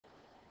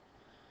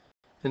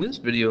In this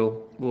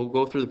video, we'll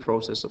go through the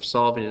process of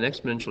solving an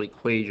exponential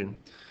equation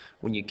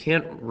when you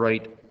can't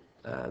write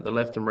the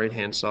left and right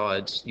hand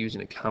sides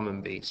using a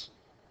common base.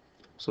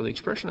 So the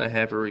expression I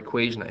have, or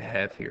equation I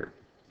have here,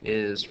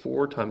 is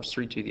 4 times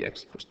 3 to the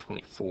x equals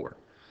 24.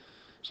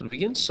 So to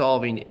begin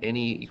solving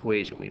any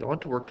equation, we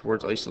want to work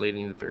towards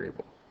isolating the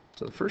variable.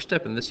 So the first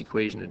step in this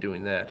equation of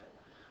doing that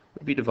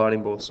would be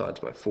dividing both sides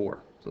by 4.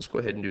 So let's go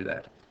ahead and do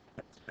that.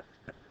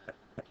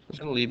 It's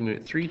going to leave me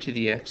with 3 to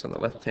the x on the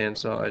left hand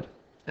side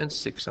and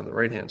 6 on the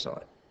right hand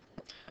side.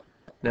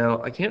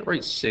 Now I can't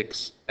write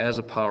 6 as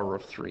a power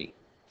of 3.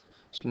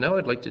 So now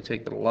I'd like to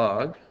take the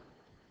log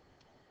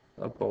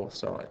of both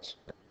sides.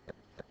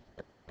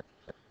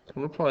 I'm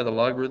going to apply the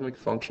logarithmic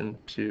function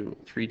to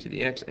 3 to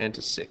the x and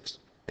to 6.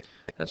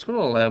 That's going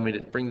to allow me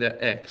to bring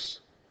that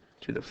x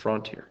to the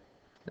front here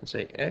and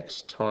say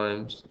x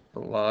times the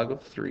log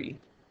of 3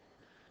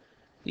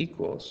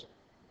 equals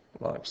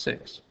log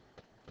 6.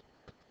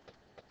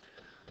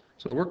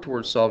 So to work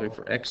towards solving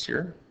for x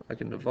here, I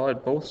can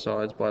divide both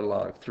sides by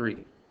log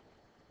 3.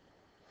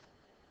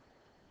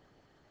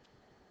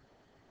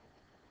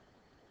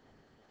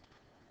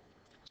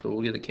 So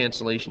we'll get a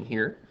cancellation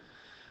here.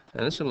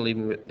 And this is going to leave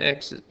me with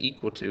x is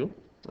equal to,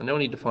 I now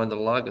need to find the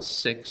log of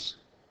 6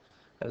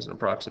 as an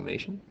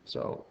approximation.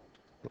 So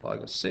the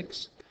log of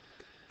 6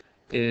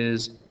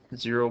 is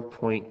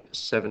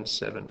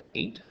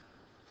 0.778.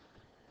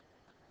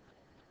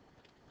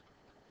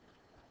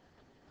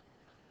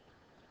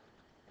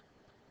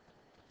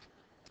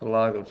 The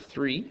log of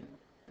 3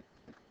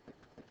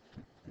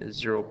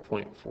 is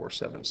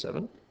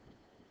 0.477.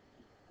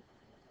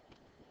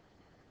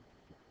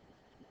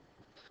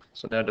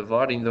 So now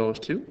dividing those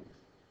two,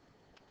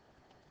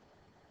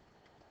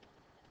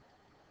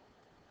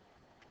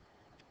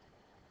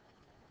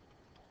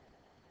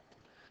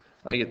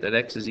 I get that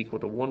x is equal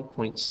to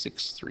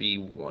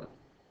 1.631.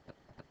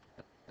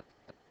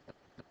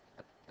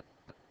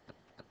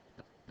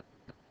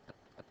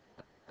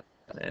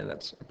 And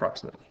that's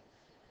approximately.